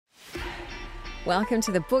Welcome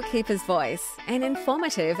to the Bookkeepers Voice, an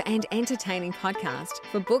informative and entertaining podcast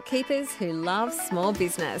for bookkeepers who love small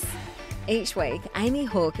business. Each week, Amy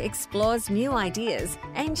Hooke explores new ideas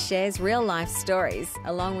and shares real-life stories,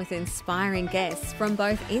 along with inspiring guests from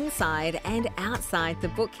both inside and outside the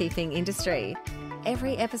bookkeeping industry.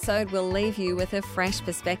 Every episode will leave you with a fresh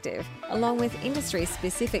perspective, along with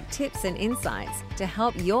industry-specific tips and insights to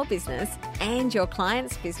help your business and your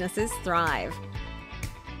clients' businesses thrive.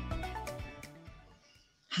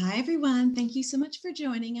 Hi, everyone. Thank you so much for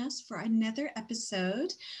joining us for another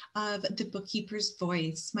episode of the Bookkeepers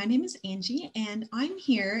Voice. My name is Angie, and I'm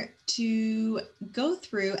here to go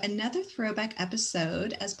through another throwback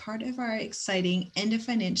episode as part of our exciting end of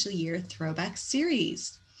financial year throwback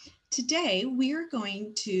series. Today, we are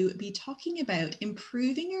going to be talking about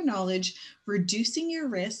improving your knowledge, reducing your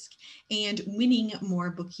risk, and winning more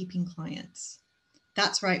bookkeeping clients.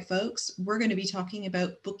 That's right, folks. We're going to be talking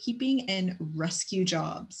about bookkeeping and rescue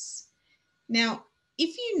jobs. Now,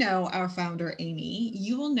 if you know our founder, Amy,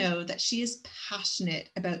 you will know that she is passionate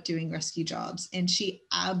about doing rescue jobs, and she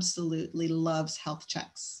absolutely loves health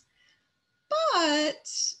checks. But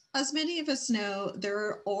as many of us know, there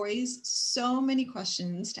are always so many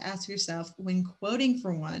questions to ask yourself when quoting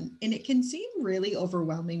for one, and it can seem really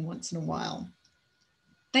overwhelming once in a while.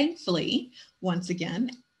 Thankfully, once again,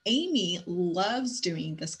 Amy loves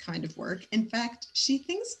doing this kind of work. In fact, she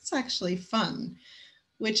thinks it's actually fun,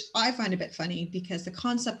 which I find a bit funny because the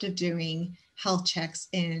concept of doing health checks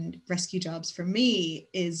and rescue jobs for me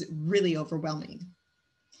is really overwhelming.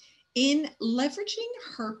 In leveraging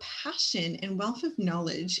her passion and wealth of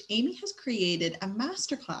knowledge, Amy has created a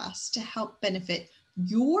masterclass to help benefit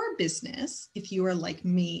your business if you are like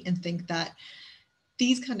me and think that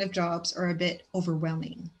these kind of jobs are a bit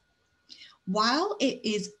overwhelming. While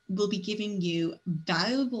will be giving you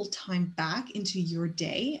valuable time back into your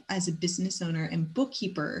day as a business owner and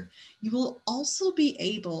bookkeeper, you will also be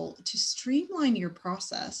able to streamline your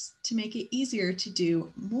process to make it easier to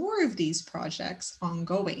do more of these projects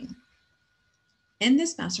ongoing. In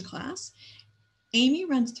this masterclass, Amy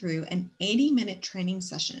runs through an 80-minute training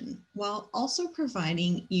session while also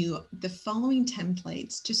providing you the following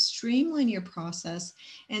templates to streamline your process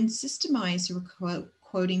and systemize your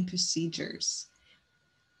quoting procedures.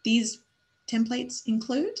 These templates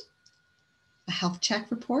include a health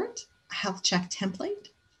check report, a health check template,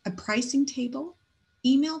 a pricing table,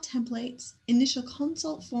 email templates, initial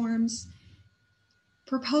consult forms,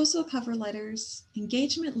 proposal cover letters,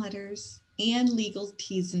 engagement letters, and legal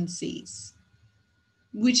T's and C's,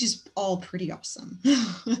 which is all pretty awesome.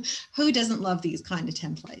 Who doesn't love these kind of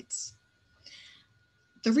templates?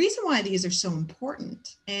 The reason why these are so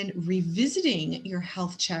important and revisiting your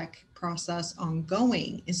health check process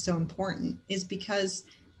ongoing is so important is because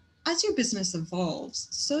as your business evolves,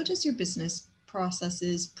 so does your business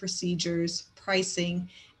processes, procedures, pricing,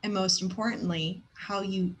 and most importantly, how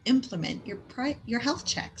you implement your health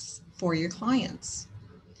checks for your clients.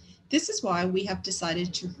 This is why we have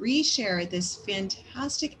decided to reshare this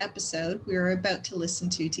fantastic episode we are about to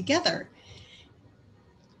listen to together.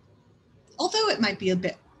 Although it might be a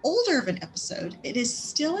bit older of an episode, it is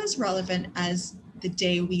still as relevant as the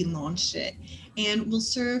day we launched it and will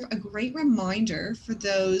serve a great reminder for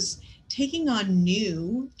those taking on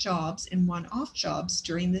new jobs and one-off jobs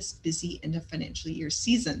during this busy end of financial year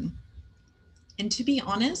season. And to be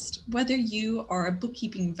honest, whether you are a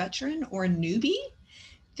bookkeeping veteran or a newbie,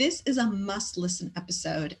 this is a must-listen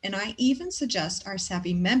episode, and I even suggest our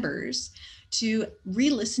savvy members to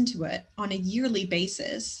re-listen to it on a yearly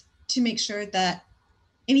basis to make sure that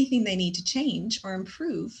anything they need to change or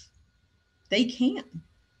improve, they can.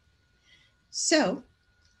 So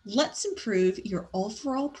let's improve your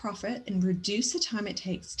overall profit and reduce the time it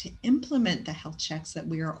takes to implement the health checks that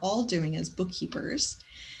we are all doing as bookkeepers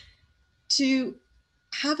to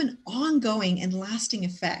have an ongoing and lasting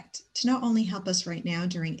effect to not only help us right now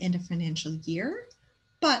during end of financial year,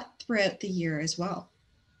 but throughout the year as well.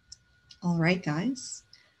 All right, guys,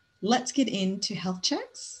 let's get into health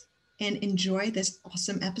checks and enjoy this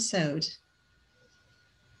awesome episode.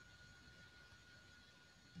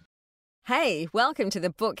 Hey, welcome to the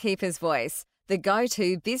Bookkeepers Voice, the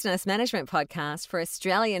go-to business management podcast for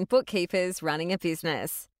Australian bookkeepers running a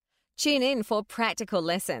business. Tune in for practical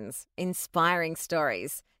lessons, inspiring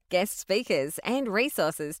stories, guest speakers, and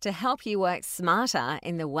resources to help you work smarter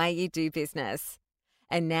in the way you do business.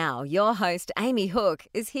 And now, your host, Amy Hooke,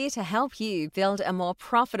 is here to help you build a more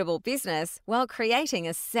profitable business while creating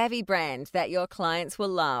a savvy brand that your clients will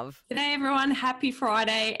love. G'day everyone, happy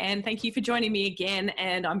Friday, and thank you for joining me again.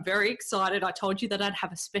 And I'm very excited. I told you that I'd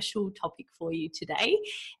have a special topic for you today,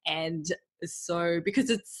 and So because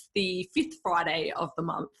it's the 5th Friday of the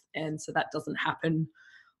month, and so that doesn't happen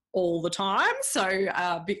all the time. So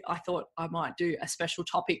I thought I might do a special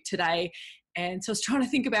topic today. And so I was trying to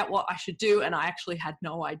think about what I should do, and I actually had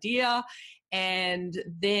no idea. And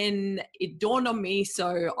then it dawned on me.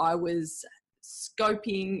 So I was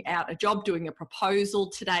scoping out a job, doing a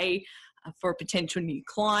proposal today for a potential new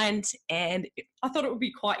client. And I thought it would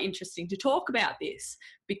be quite interesting to talk about this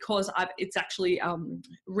because it's actually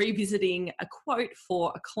revisiting a quote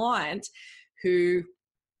for a client who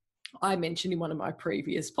I mentioned in one of my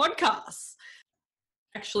previous podcasts.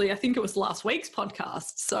 Actually, I think it was last week's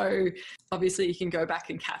podcast. So obviously you can go back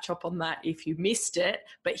and catch up on that if you missed it.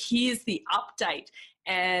 But here's the update.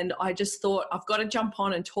 And I just thought I've got to jump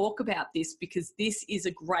on and talk about this because this is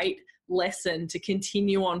a great lesson to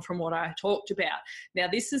continue on from what I talked about. Now,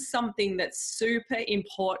 this is something that's super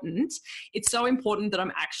important. It's so important that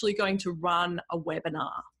I'm actually going to run a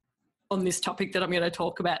webinar on this topic that I'm going to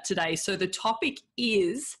talk about today. So the topic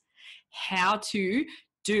is how to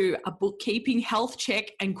do a bookkeeping health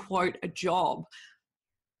check and quote a job.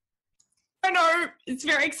 I know, it's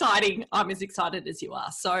very exciting. I'm as excited as you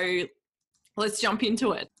are. So let's jump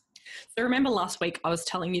into it. So remember last week I was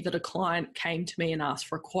telling you that a client came to me and asked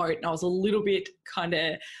for a quote, and I was a little bit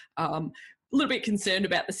concerned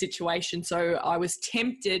about the situation. So I was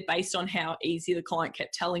tempted, based on how easy the client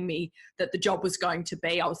kept telling me that the job was going to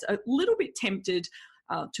be, I was a little bit tempted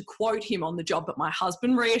to quote him on the job, but my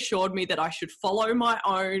husband reassured me that I should follow my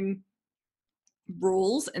own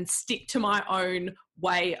rules and stick to my own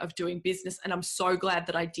way of doing business. And I'm so glad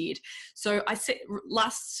that I did. So I said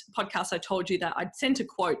last podcast, I told you that I'd sent a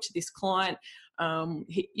quote to this client.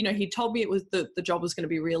 He told me it was the job was going to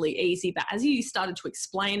be really easy, but as he started to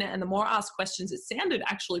explain it and the more I asked questions, it sounded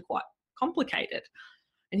actually quite complicated.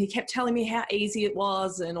 And he kept telling me how easy it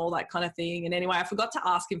was and all that kind of thing. And anyway, I forgot to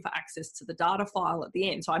ask him for access to the data file at the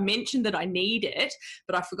end. So I mentioned that I need it,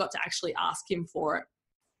 but I forgot to actually ask him for it.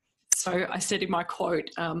 So I said in my quote,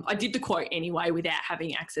 I did the quote anyway without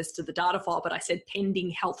having access to the data file, but I said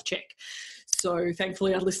pending health check. So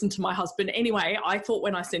thankfully I listened to my husband. Anyway, I thought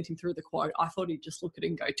when I sent him through the quote, I thought he'd just look at it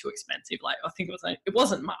and go too expensive. Like I think it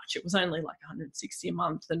wasn't much. It was only like $160 a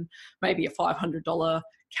month and maybe a $500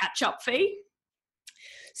 catch-up fee.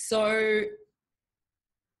 So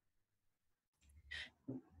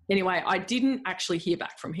anyway, I didn't actually hear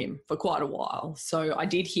back from him for quite a while. So I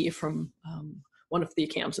did hear from one of the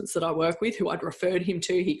accountants that I work with who I'd referred him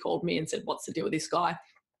to. He called me and said, what's the deal with this guy?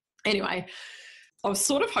 Anyway, I was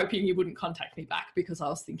sort of hoping he wouldn't contact me back because I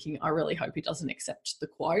was thinking, I really hope he doesn't accept the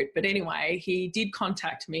quote. But anyway, he did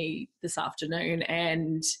contact me this afternoon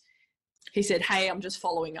and he said, hey, I'm just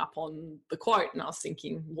following up on the quote. And I was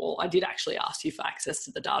thinking, well, I did actually ask you for access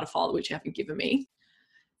to the data file, which you haven't given me.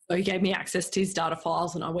 So he gave me access to his data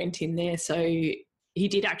files and I went in there. So he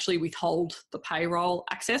did actually withhold the payroll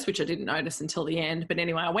access, which I didn't notice until the end. But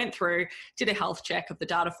anyway, I went through, did a health check of the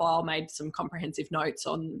data file, made some comprehensive notes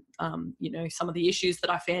on, some of the issues that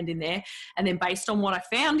I found in there. And then based on what I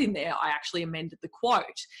found in there, I actually amended the quote.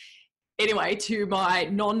 Anyway, to my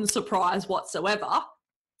non-surprise whatsoever,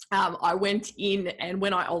 I went in and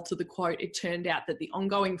when I altered the quote, it turned out that the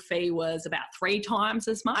ongoing fee was about 3 times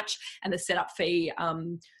as much and the setup fee,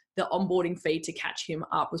 the onboarding fee to catch him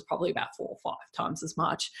up was probably about 4 or 5 times as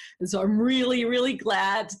much. And so I'm really, really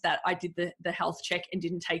glad that I did the health check and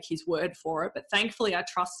didn't take his word for it. But thankfully I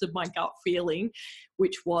trusted my gut feeling,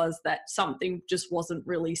 which was that something just wasn't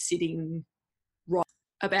really sitting right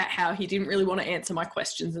about how he didn't really want to answer my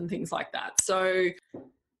questions and things like that. So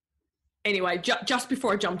anyway, just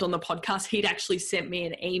before I jumped on the podcast, he'd actually sent me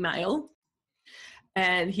an email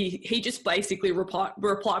and he just basically replied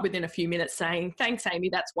within a few minutes saying, thanks, Amy,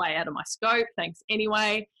 that's way out of my scope. Thanks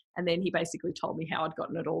anyway. And then he basically told me how I'd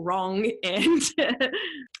gotten it all wrong. And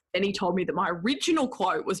then he told me that my original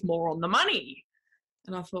quote was more on the money.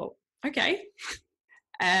 And I thought, okay.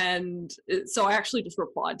 And so I actually just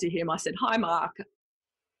replied to him. I said, hi, Mark.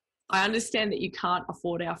 I understand that you can't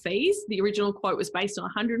afford our fees. The original quote was based on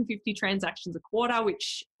 150 transactions a quarter,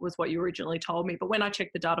 which was what you originally told me. But when I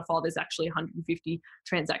checked the data file, there's actually 150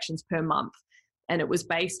 transactions per month. And it was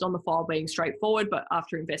based on the file being straightforward. But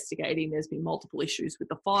after investigating, there's been multiple issues with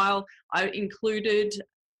the file. I included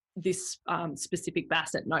this specific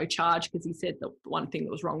BAS at no charge because he said that the one thing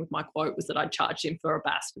that was wrong with my quote was that I'd charged him for a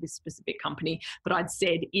BAS for this specific company, but I'd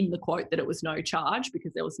said in the quote that it was no charge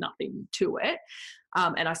because there was nothing to it.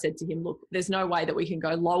 And I said to him, look, there's no way that we can go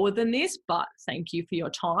lower than this, but thank you for your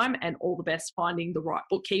time and all the best finding the right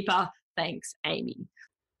bookkeeper. Thanks, Amy.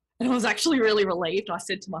 And I was actually really relieved. I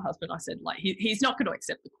said to my husband, I said, like, he's not going to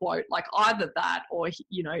accept the quote, like either that or,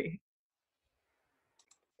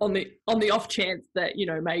 on the off chance that,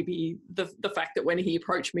 maybe the fact that when he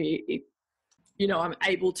approached me, I'm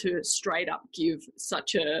able to straight up give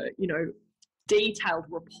such a, detailed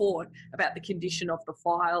report about the condition of the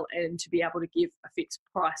file and to be able to give a fixed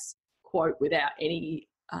price quote without any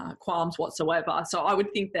qualms whatsoever. So I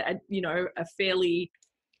would think that, a fairly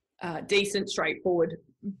decent, straightforward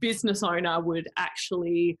business owner would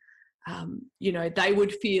actually, they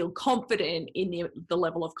would feel confident in the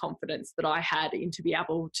level of confidence that I had in to be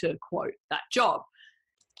able to quote that job.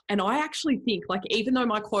 And I actually think, like, even though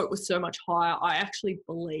my quote was so much higher, I actually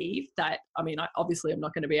believe that, obviously I'm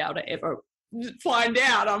not going to be able to ever find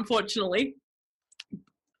out, unfortunately.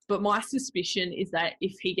 But my suspicion is that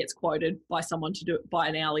if he gets quoted by someone to do it by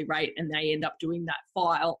an hourly rate and they end up doing that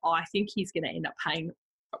file, I think he's going to end up paying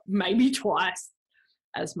maybe twice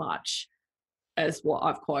as much as what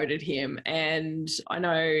I've quoted him. And I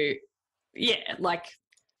know,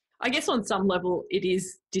 I guess on some level it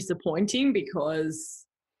is disappointing because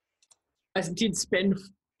I did spend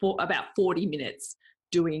about 40 minutes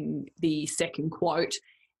doing the second quote,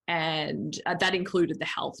 and that included the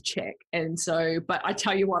health check. And so, but I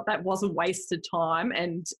tell you what, that wasn't wasted time.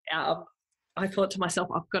 And I thought to myself,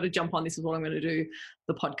 I've got to jump on. This is what I'm going to do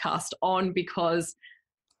the podcast on, because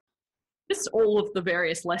just all of the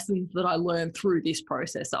various lessons that I learned through this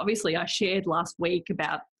process. Obviously, I shared last week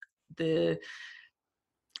about the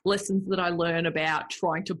lessons that I learned about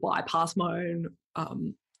trying to bypass my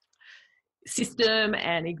own system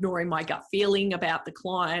and ignoring my gut feeling about the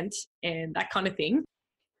client and that kind of thing.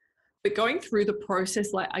 But going through the process,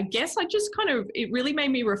 I guess I just it really made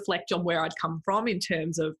me reflect on where I'd come from in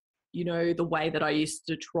terms of, the way that I used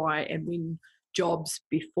to try and win jobs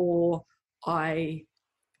before I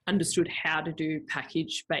understood how to do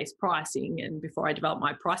package-based pricing, and before I developed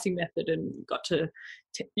my pricing method and got to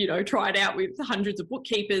try it out with hundreds of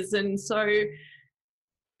bookkeepers. And so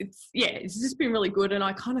it's just been really good. And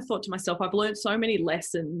I kind of thought to myself, I've learned so many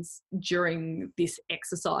lessons during this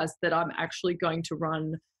exercise that I'm actually going to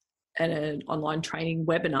run an online training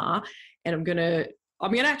webinar, and I'm going to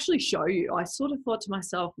actually show you. I sort of thought to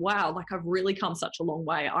myself, wow, I've really come such a long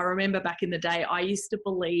way. I remember back in the day, I used to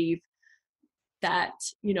believe that,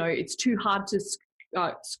 it's too hard to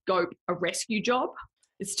scope a rescue job.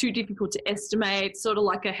 It's too difficult to estimate, sort of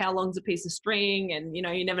like how long's a piece of string, and,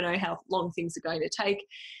 you never know how long things are going to take.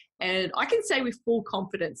 And I can say with full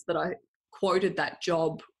confidence that I quoted that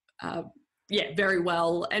job very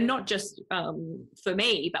well, and not just for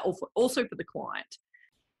me, but also for the client.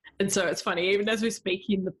 And so it's funny, even as we're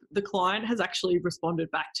speaking, the client has actually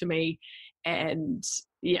responded back to me, and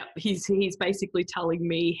he's basically telling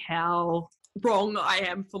me how wrong I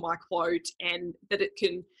am for my quote, and that it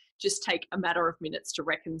can just take a matter of minutes to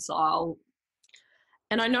reconcile.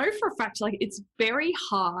 And I know for a fact, it's very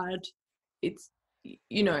hard. It's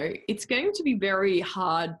going to be very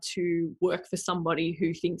hard to work for somebody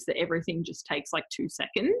who thinks that everything just takes 2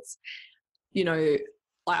 seconds.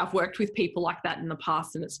 I've worked with people like that in the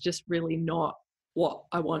past, and it's just really not what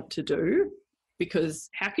I want to do, because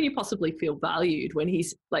how can you possibly feel valued when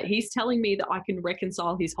he's telling me that I can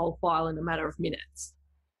reconcile his whole file in a matter of minutes?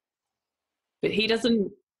 But he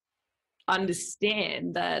doesn't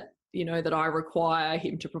understand that, that I require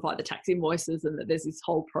him to provide the tax invoices, and that there's this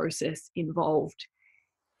whole process involved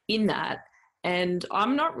in that. And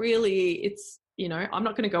I'm not really, I'm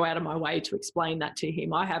not going to go out of my way to explain that to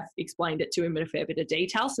him. I have explained it to him in a fair bit of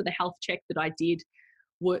detail. So the health check that I did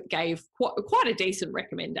gave quite a decent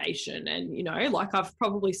recommendation. And, I've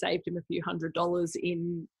probably saved him a few $100s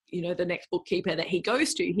in, the next bookkeeper that he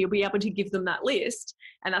goes to. He'll be able to give them that list,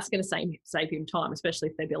 and that's going to save him time, especially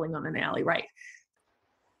if they're billing on an hourly rate.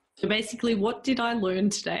 So basically, what did I learn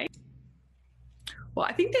today? Well,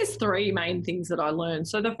 I think there's 3 main things that I learned.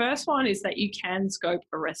 So the first one is that you can scope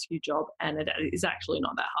a rescue job, and it is actually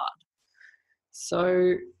not that hard.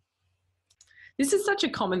 So this is such a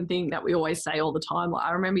common thing that we always say all the time.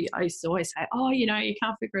 I remember I used to always say, you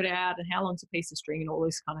can't figure it out, and how long's a piece of string, and all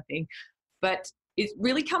this kind of thing. But it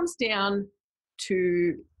really comes down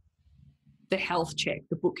to the health check,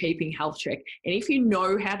 the bookkeeping health check. And if you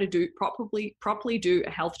know how to do properly do a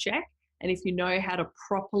health check, and if you know how to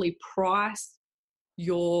properly price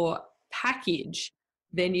your package,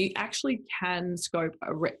 then you actually can scope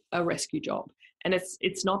a rescue job. And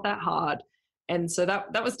it's not that hard. And so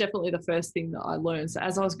that was definitely the first thing that I learned. So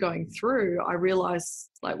as I was going through, I realized,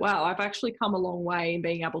 wow, I've actually come a long way in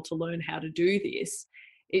being able to learn how to do this.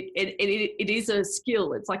 It is a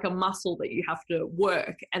skill. It's like a muscle that you have to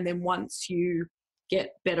work. And then once you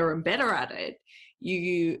get better and better at it,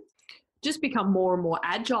 you just become more and more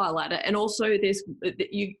agile at it. And also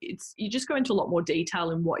you just go into a lot more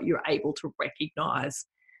detail in what you're able to recognize.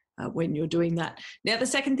 when you're doing that. Now, the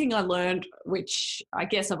second thing I learned, which I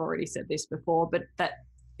guess I've already said this before, but that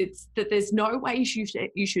there's no way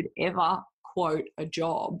you should ever quote a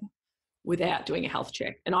job without doing a health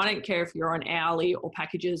check. And I don't care if you're on hourly or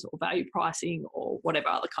packages or value pricing or whatever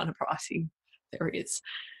other kind of pricing there is.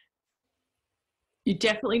 You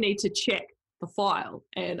definitely need to check the file.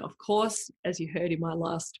 And of course, as you heard in my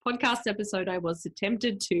last podcast episode, I was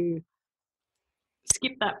tempted to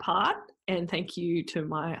skip that part. And thank you to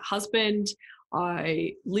my husband.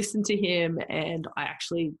 I listened to him and I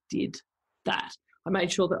actually did that. I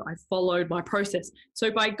made sure that I followed my process.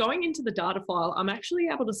 So by going into the data file, I'm actually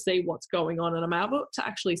able to see what's going on, and I'm able to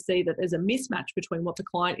actually see that there's a mismatch between what the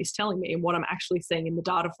client is telling me and what I'm actually seeing in the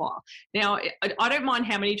data file. Now, I don't mind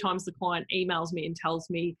how many times the client emails me and tells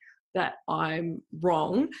me that I'm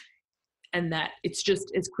wrong and that it's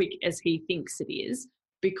just as quick as he thinks it is,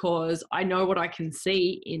 because I know what I can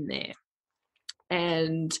see in there.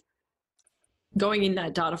 And going in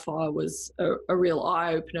that data file was a real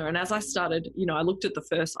eye-opener. And as I started, I looked at the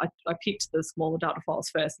first, I picked the smaller data files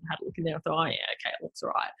first and had a look in there. I thought, oh yeah, okay, it looks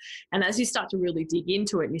all right. And as you start to really dig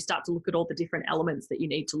into it and you start to look at all the different elements that you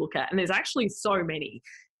need to look at, and there's actually so many.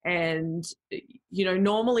 And,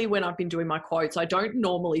 normally when I've been doing my quotes, I don't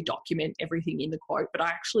normally document everything in the quote, but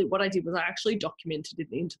what I did was I actually documented it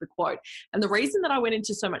into the quote. And the reason that I went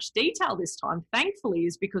into so much detail this time, thankfully,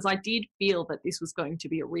 is because I did feel that this was going to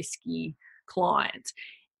be a risky client.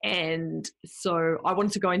 And so I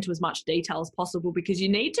wanted to go into as much detail as possible because you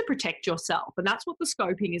need to protect yourself. And that's what the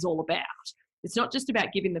scoping is all about. It's not just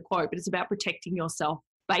about giving the quote, but it's about protecting yourself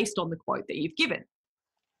based on the quote that you've given.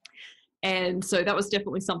 And so that was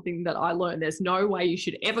definitely something that I learned. There's no way you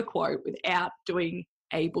should ever quote without doing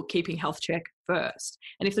a bookkeeping health check first.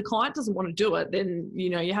 And if the client doesn't want to do it, then,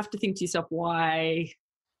 you have to think to yourself, why?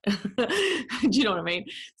 Do you know what I mean?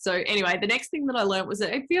 So anyway, the next thing that I learned was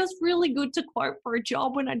that it feels really good to quote for a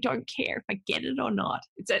job when I don't care if I get it or not.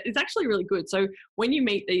 It's actually really good. So when you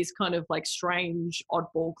meet these kind of like strange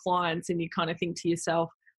oddball clients and you kind of think to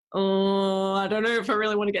yourself, oh, I don't know if I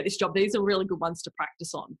really want to get this job, these are really good ones to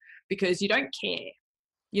practice on because you don't care.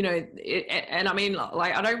 And I mean,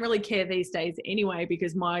 like, I don't really care these days anyway,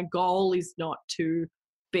 because my goal is not to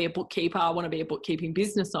be a bookkeeper. I want to be a bookkeeping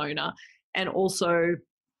business owner. And also,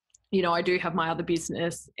 I do have my other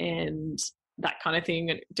business and that kind of thing.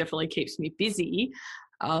 It definitely keeps me busy.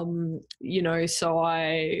 So I'm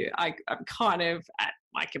kind of at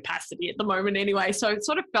my capacity at the moment anyway. So it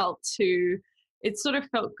sort of felt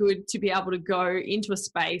good to be able to go into a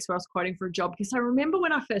space where I was quoting for a job, because I remember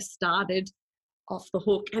when I first started off the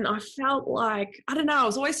hook and I felt like, I don't know, I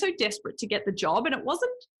was always so desperate to get the job, and it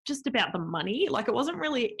wasn't just about the money. Like, it wasn't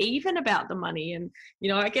really even about the money. And,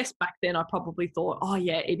 I guess back then I probably thought, oh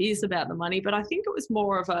yeah, it is about the money. But I think it was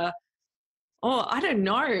more of I don't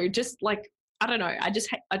know, just like, I don't know. I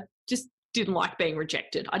just didn't like being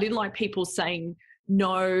rejected. I didn't like people saying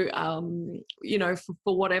no,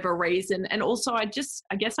 for whatever reason. And also I guess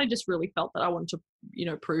I just really felt that I wanted to,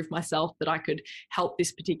 prove myself that I could help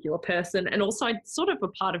this particular person. And also a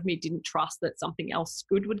part of me didn't trust that something else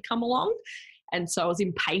good would come along. And so I was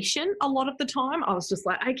impatient a lot of the time. I was just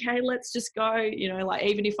like, okay, let's just go, like,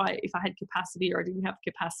 even if I had capacity or I didn't have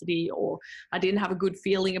capacity, or I didn't have a good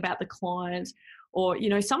feeling about the client, or,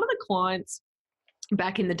 some of the clients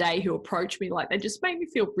back in the day who approached me, like, they just made me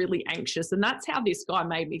feel really anxious. And that's how this guy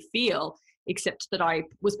made me feel, except that I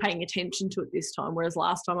was paying attention to it this time. Whereas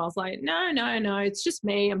last time I was like, no, it's just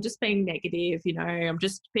me. I'm just being negative, I'm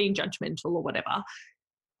just being judgmental or whatever.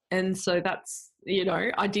 And so that's,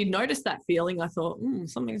 I did notice that feeling. I thought,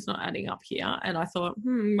 something's not adding up here. And I thought,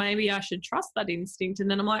 maybe I should trust that instinct.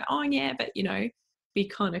 And then I'm like, oh yeah, but, be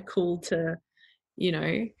kind of cool to,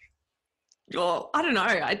 well, I don't know.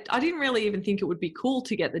 I didn't really even think it would be cool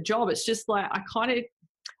to get the job. It's just like,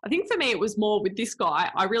 I think for me, it was more with this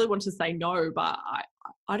guy. I really wanted to say no, but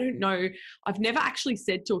I don't know. I've never actually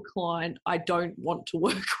said to a client, I don't want to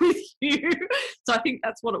work with you. So I think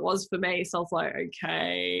that's what it was for me. So I was like,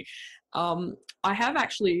 okay. I have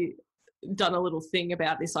actually done a little thing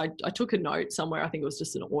about this. I took a note somewhere. I think it was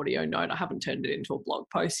just an audio note. I haven't turned it into a blog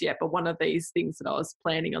post yet, but one of these things that I was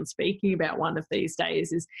planning on speaking about one of these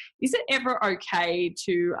days is it ever okay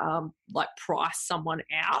to like price someone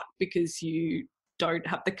out because you don't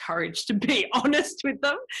have the courage to be honest with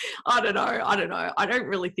them? I don't know. I don't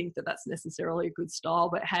really think that that's necessarily a good style,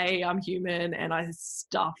 but hey, I'm human and I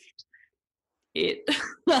stuffed it.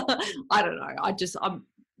 I don't know. I'm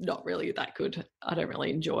not really that good. I don't really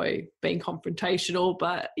enjoy being confrontational,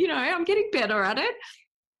 but I'm getting better at it.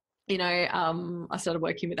 I started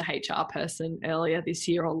working with a HR person earlier this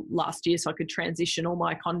year or last year, so I could transition all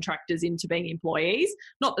my contractors into being employees,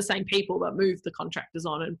 not the same people, but move the contractors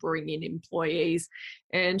on and bring in employees.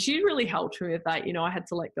 And she really helped me with that. I had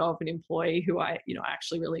to let go of an employee who I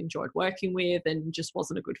actually really enjoyed working with and just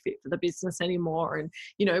wasn't a good fit for the business anymore. And,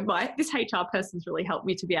 this HR person's really helped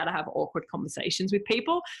me to be able to have awkward conversations with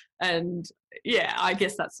people. And yeah, I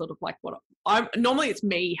guess that's sort of like what normally it's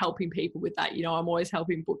me helping people with that. I'm always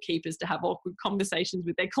helping bookkeepers to have awkward conversations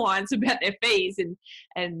with their clients about their fees. And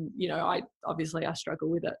I struggle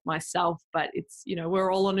with it myself, but it's,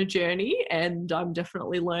 we're all on a journey, and I'm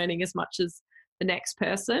definitely learning as much as the next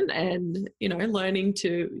person, and, learning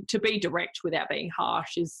to be direct without being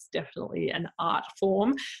harsh is definitely an art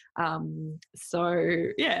form. So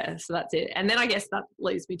that's it. And then I guess that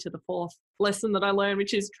leads me to the fourth lesson that I learned,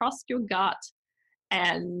 which is trust your gut.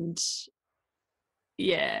 And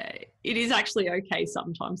yeah, it is actually okay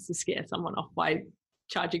sometimes to scare someone off by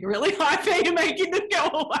charging a really high fee and making them go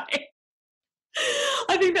away.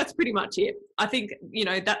 I think that's pretty much it. I think,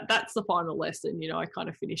 that's the final lesson. I kind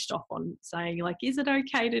of finished off on saying, like, is it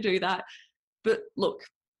okay to do that? But look,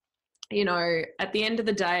 at the end of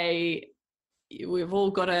the day, we've all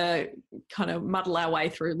got to kind of muddle our way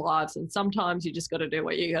through lives, and sometimes you just got to do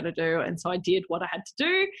what you got to do. And so I did what I had to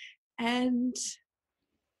do, and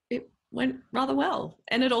it went rather well.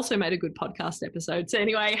 And it also made a good podcast episode. So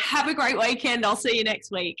anyway, have a great weekend. I'll see you next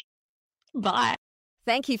week. Bye.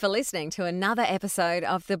 Thank you for listening to another episode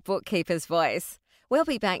of The Bookkeepers Voice. We'll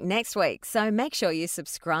be back next week, so make sure you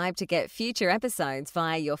subscribe to get future episodes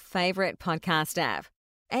via your favourite podcast app.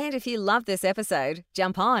 And if you love this episode,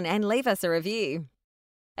 jump on and leave us a review.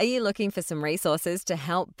 Are you looking for some resources to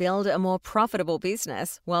help build a more profitable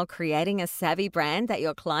business while creating a savvy brand that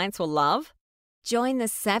your clients will love? Join the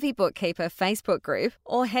Savvy Bookkeeper Facebook group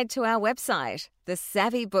or head to our website,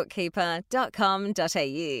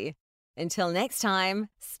 thesavvybookkeeper.com.au. Until next time,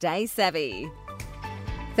 stay savvy.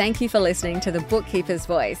 Thank you for listening to The Bookkeepers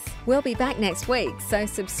Voice. We'll be back next week, so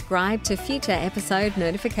subscribe to future episode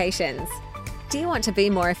notifications. Do you want to be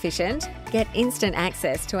more efficient? Get instant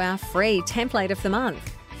access to our free template of the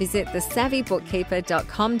month. Visit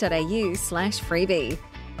thesavvybookkeeper.com.au/freebie.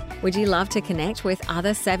 Would you love to connect with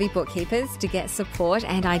other savvy bookkeepers to get support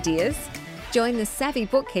and ideas? Join the Savvy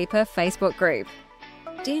Bookkeeper Facebook group.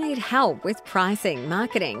 Do you need help with pricing,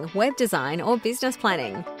 marketing, web design, or business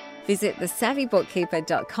planning? Visit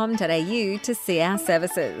thesavvybookkeeper.com.au to see our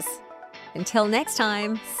services. Until next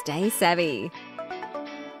time, stay savvy.